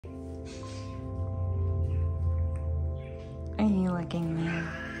Are you licking me?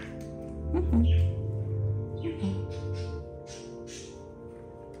 Mm-hmm.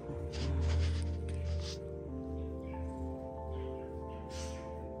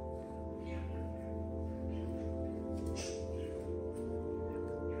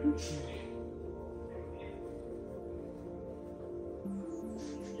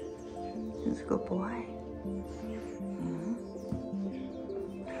 He's a good boy.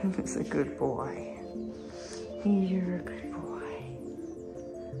 He's a good boy. You're a good boy.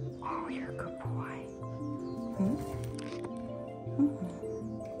 Oh, you're a good boy.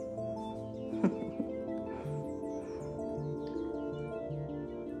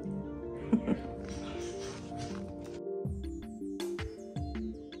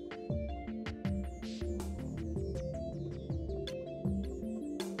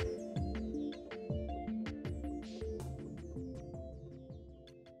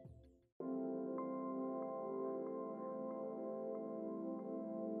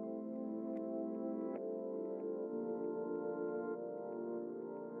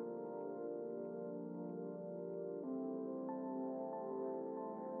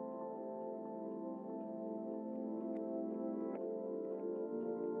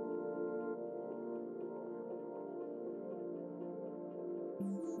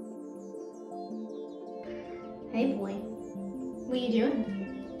 Hey boy, what you doing?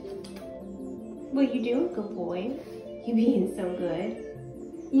 What you doing, good boy? You being so good.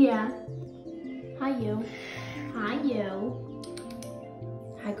 Yeah. Hi you. Hi you.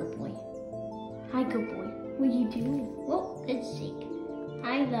 Hi good boy. Hi good boy. What you doing? Whoa, it's sick.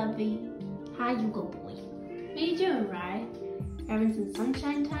 Hi lovey. Hi you good boy. What you doing, right? Having some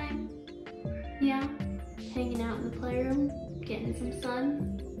sunshine time? Yeah. Hanging out in the playroom, getting some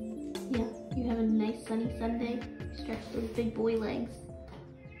sun. Yeah, you having a nice sunny Sunday? Stretch those big boy legs.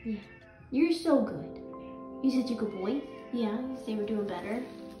 Yeah, you're so good. You such a good boy. Yeah, you say we're doing better.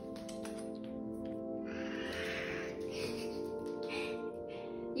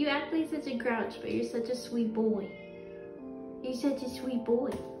 You act like such a grouch, but you're such a sweet boy. You're such a sweet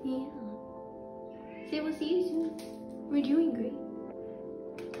boy. Yeah. Say we'll see you soon. We're doing great.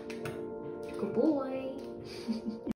 Good boy.